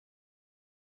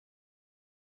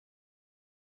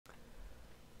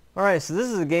Alright, so this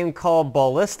is a game called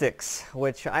Ballistics,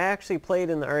 which I actually played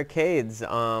in the arcades a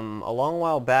long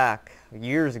while back,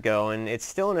 years ago, and it's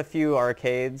still in a few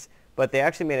arcades, but they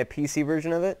actually made a PC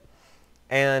version of it.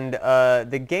 And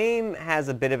the game has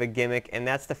a bit of a gimmick, and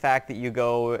that's the fact that you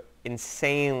go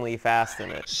insanely fast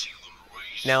in it.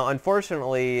 Now,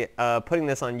 unfortunately, putting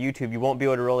this on YouTube, you won't be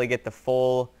able to really get the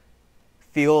full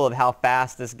feel of how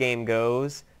fast this game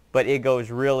goes, but it goes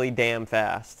really damn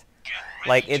fast.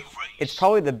 Like, it's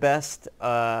probably the best,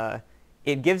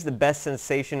 it gives the best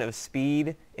sensation of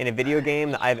speed in a video game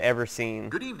that I've ever seen.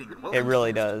 Good evening. It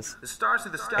really does. The stars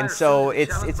of the sky And so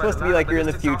it's supposed to be like you're in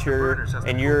the future,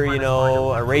 and you're, you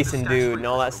know, a racing dude and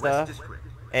all that stuff.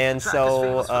 And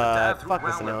so, fuck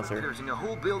this announcer.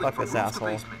 Fuck this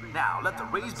asshole.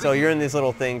 So you're in these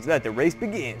little things, let the race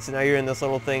begin. So now you're in this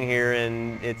little thing here,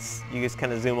 and you just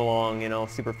kind of zoom along, you know,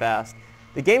 super fast.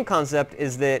 The game concept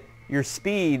is that your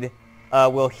speed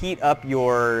will heat up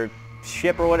your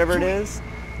ship or whatever it is,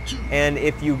 and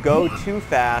if you go too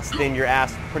fast, then your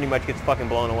ass pretty much gets fucking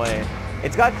blown away.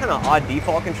 It's got kind of odd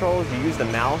default controls. You use the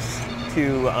mouse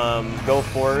to go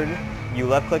forward, you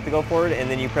left click to go forward, and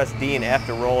then you press D and F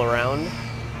to roll around,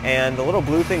 and the little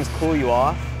blue things cool you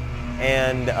off,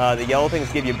 and the yellow things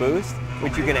give you boost,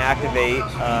 which you can activate,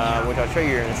 which I'll show you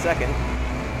here in a second.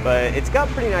 But it's got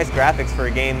pretty nice graphics for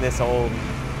a game this old,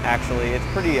 actually. It's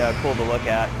pretty cool to look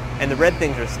at. And the red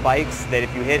things are spikes that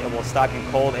if you hit, it will stop you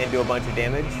cold and do a bunch of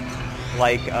damage.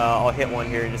 Like, I'll hit one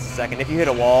here in just a second. If you hit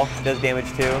a wall, it does damage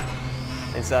too.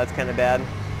 And so that's kind of bad.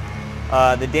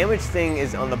 The damage thing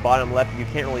is on the bottom left. You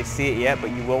can't really see it yet,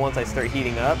 but you will once I start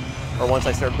heating up, or once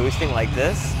I start boosting like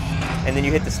this. And then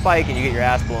you hit the spike and you get your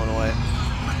ass blown away.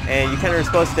 And you kind of are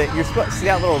supposed to, see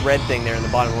that little red thing there in the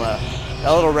bottom left.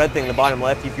 That little red thing in the bottom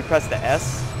left, if you press the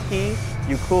S key,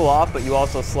 you cool off, but you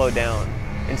also slow down.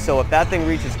 And so if that thing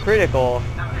reaches critical,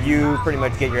 you pretty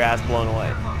much get your ass blown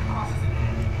away.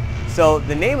 So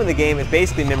the name of the game is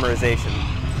basically memorization.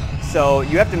 So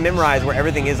you have to memorize where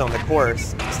everything is on the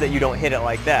course so that you don't hit it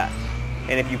like that.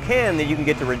 And if you can, then you can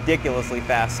get to ridiculously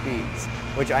fast speeds,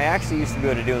 which I actually used to be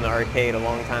able to do in the arcade a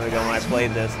long time ago when I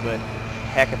played this, but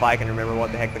heck if I can remember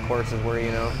what the heck the courses were,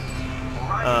 you know.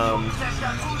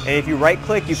 And if you right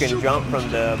click, you can jump from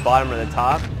the bottom to the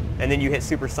top, and then you hit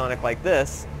Supersonic like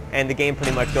this, and the game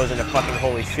pretty much goes into fucking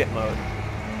holy shit mode.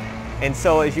 And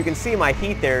so as you can see, my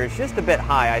heat there is just a bit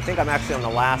high. I think I'm actually on the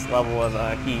last level of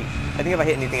heat. I think if I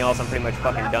hit anything else, I'm pretty much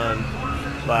fucking done.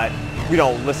 But we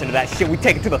don't listen to that shit. We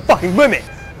take it to the fucking limit.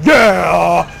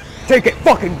 Yeah! Take it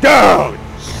fucking down!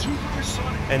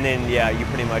 And then, yeah, you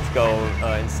pretty much go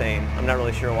insane. I'm not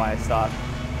really sure why I stopped.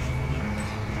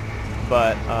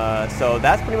 But, so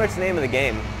that's pretty much the name of the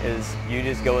game, is you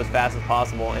just go as fast as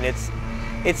possible. And it's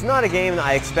not a game that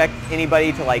I expect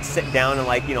anybody to like sit down and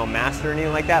like, you know, master or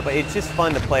anything like that, but it's just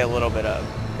fun to play a little bit of.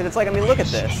 Because it's like, I mean, look at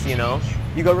this, you know?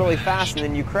 You go really fast and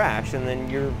then you crash and then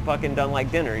you're fucking done like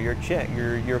dinner. You're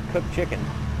cooked chicken,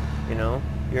 you know?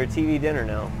 You're a TV dinner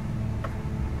now.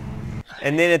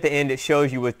 And then at the end it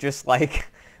shows you with just like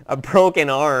a broken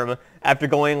arm after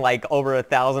going like over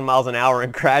 1,000 miles an hour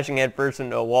and crashing headfirst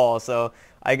into a wall. So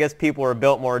I guess people are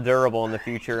built more durable in the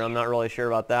future. I'm not really sure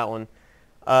about that one.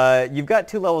 You've got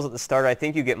 2 levels at the start. I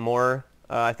think you get more.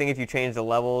 I think if you change the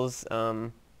levels,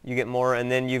 you get more.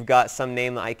 And then you've got some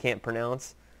name that I can't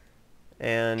pronounce.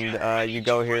 And you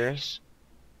go here,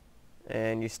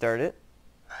 and you start it.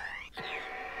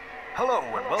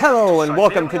 Hello and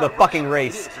welcome to the fucking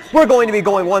race. We're going to be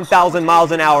going 1,000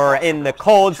 miles an hour in the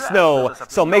cold snow,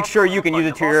 so make sure you can use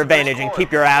it to your advantage and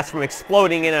keep your ass from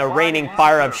exploding in a raining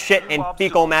fire of shit and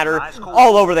fecal matter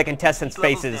all over the contestants'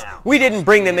 faces. We didn't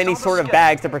bring them any sort of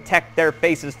bags to protect their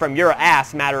faces from your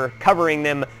ass matter covering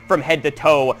them from head to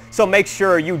toe, so make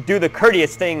sure you do the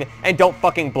courteous thing and don't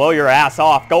fucking blow your ass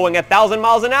off going 1,000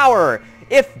 miles an hour.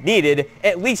 If needed,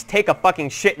 at least take a fucking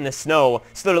shit in the snow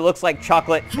so that it looks like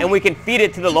chocolate and we can feed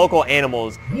it to the local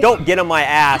animals. Don't get on my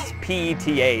ass,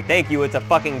 PETA. Thank you, it's a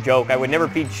fucking joke. I would never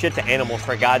feed shit to animals,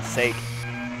 for God's sake.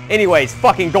 Anyways,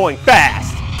 fucking going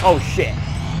fast. Oh shit.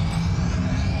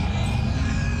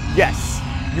 Yes,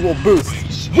 you will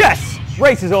boost. Yes,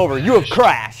 race is over. You have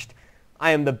crashed.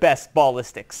 I am the best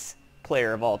Ballistics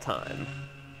player of all time.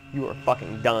 You are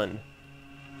fucking done.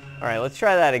 Alright, let's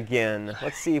try that again.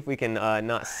 Let's see if we can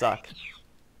not suck.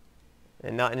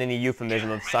 And not in any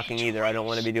euphemism of sucking either. I don't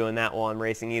want to be doing that while I'm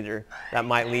racing either. That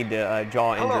might lead to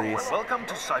jaw injuries. Welcome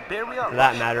to Siberia. For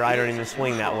that matter, I don't even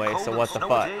swing that way, so what the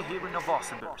fuck.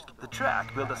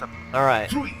 Alright.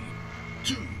 3,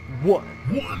 2,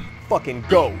 1. Fucking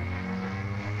go.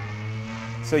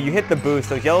 So you hit the boost.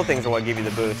 Those yellow things are what give you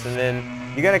the boost. And then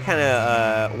You gotta kind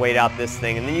of wait out this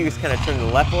thing, and then you just kind of turn to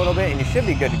the left a little bit, and you should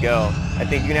be good to go. I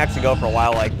think you can actually go for a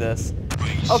while like this.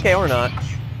 Okay, or not.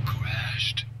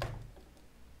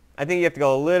 I think you have to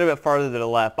go a little bit farther to the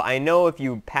left, but I know if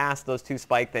you pass those two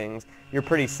spike things, you're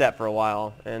pretty set for a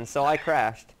while, and so I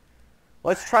crashed.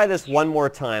 Let's try this one more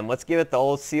time. Let's give it the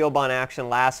old Ciobon action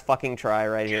last fucking try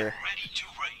right here.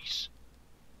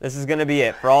 This is gonna be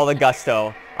it for all the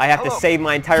gusto. I have to save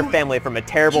my entire family from a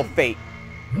terrible fate.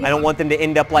 I don't want them to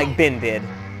end up like Ben did.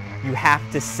 You have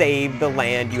to save the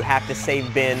land. You have to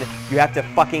save Ben. You have to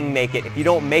fucking make it. If you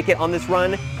don't make it on this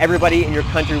run, everybody in your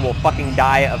country will fucking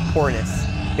die of poorness.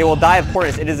 They will die of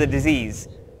poorness. It is a disease.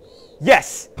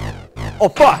 Yes! Oh,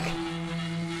 fuck!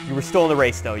 You were still in the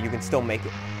race, though. You can still make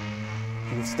it.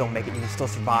 You can still make it. You can still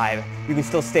survive. You can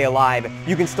still stay alive.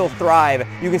 You can still thrive.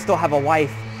 You can still have a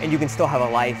wife. And you can still have a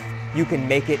life. You can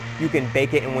make it. You can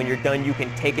bake it. And when you're done, you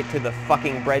can take it to the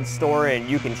fucking bread store and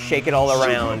you can shake it all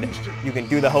around. You can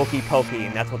do the hokey pokey.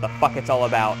 And that's what the fuck it's all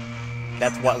about.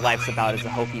 That's what life's about, is the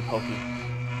hokey pokey.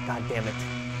 God damn it.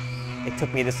 It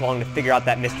took me this long to figure out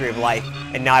that mystery of life,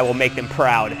 and now I will make them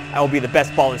proud. I will be the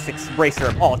best Ballistics racer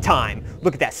of all time.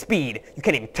 Look at that speed. You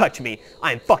can't even touch me.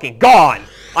 I am fucking gone.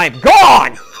 I am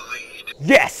gone!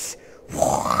 Yes!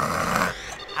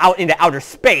 Out into outer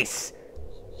space.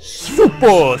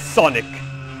 Supersonic.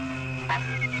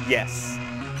 Yes.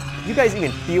 You guys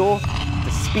even feel the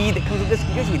speed that comes with this?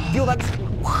 You guys even feel that?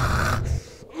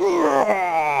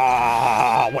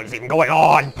 What is even going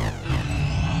on?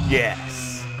 Yes.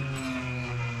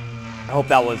 I hope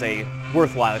that was a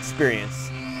worthwhile experience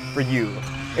for you,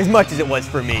 as much as it was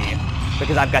for me,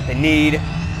 because I've got the need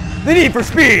for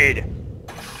speed!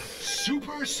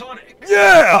 Supersonic!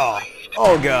 Yeah!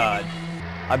 Oh god.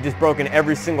 I've just broken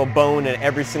every single bone in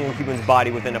every single human's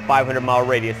body within a 500-mile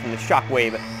radius from the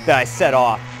shockwave that I set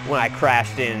off when I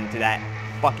crashed into that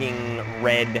fucking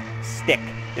red stick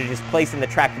that is just placed in the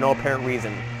track for no apparent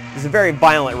reason. This is a very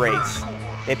violent race.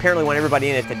 They apparently want everybody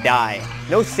in it to die.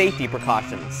 No safety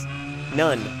precautions.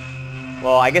 None.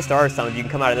 Well, I guess there are some. You can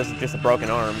come out of this with just a broken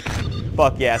arm.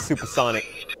 Fuck yeah, supersonic.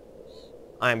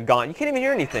 I'm gone. You can't even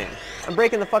hear anything. I'm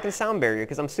breaking the fucking sound barrier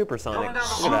because I'm supersonic.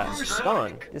 Look at that.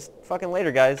 Gone. Just fucking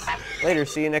later, guys. Later.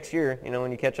 See you next year, you know,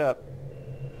 when you catch up.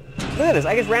 Look at this.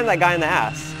 I just rammed that guy in the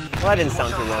ass. Well, that didn't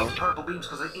sound too wrong.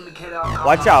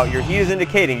 Watch out. Your heat is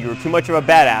indicating you are too much of a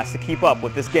badass to keep up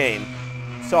with this game.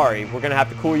 Sorry. We're going to have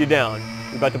to cool you down.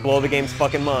 You're about to blow the game's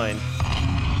fucking mind.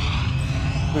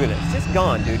 Look at this. Just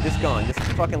gone, dude. Just gone. Just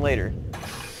fucking later.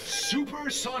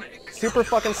 Supersonic. Super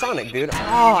fucking sonic, dude. Oh,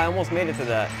 I almost made it to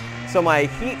that. So my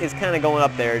heat is kind of going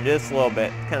up there just a little bit.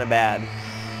 Kind of bad.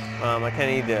 I kind of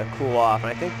need to cool off. And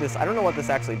I think this, I don't know what this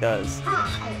actually does,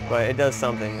 but it does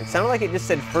something. It sounded like it just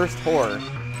said first whore.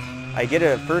 I get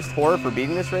a first whore for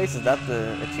beating this race? Is that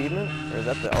the achievement? Or is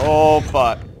that the, oh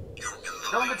fuck.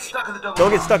 Don't get stuck in the double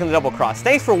Don't get stuck in the double cross.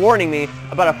 Thanks for warning me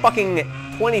about a fucking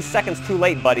 20 seconds too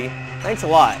late, buddy. Thanks a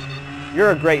lot.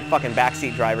 You're a great fucking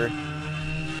backseat driver.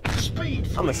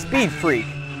 I'm a speed freak.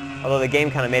 Although the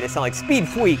game kind of made it sound like speed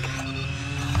freak.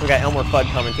 We got Elmer Fudd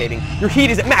commentating. Your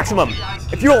heat is at maximum.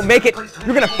 If you don't make it,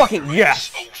 you're gonna fucking,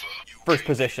 yes. First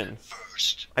position.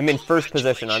 I'm in first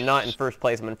position. I'm not in first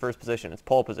place. I'm in first position. It's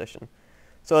pole position.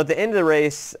 So at the end of the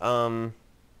race, you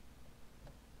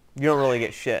don't really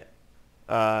get shit.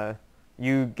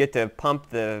 You get to pump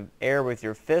the air with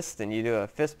your fist, and you do a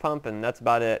fist pump, and that's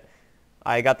about it.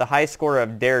 I got the high score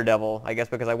of Daredevil, I guess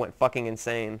because I went fucking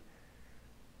insane.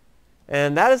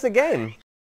 And that is the game.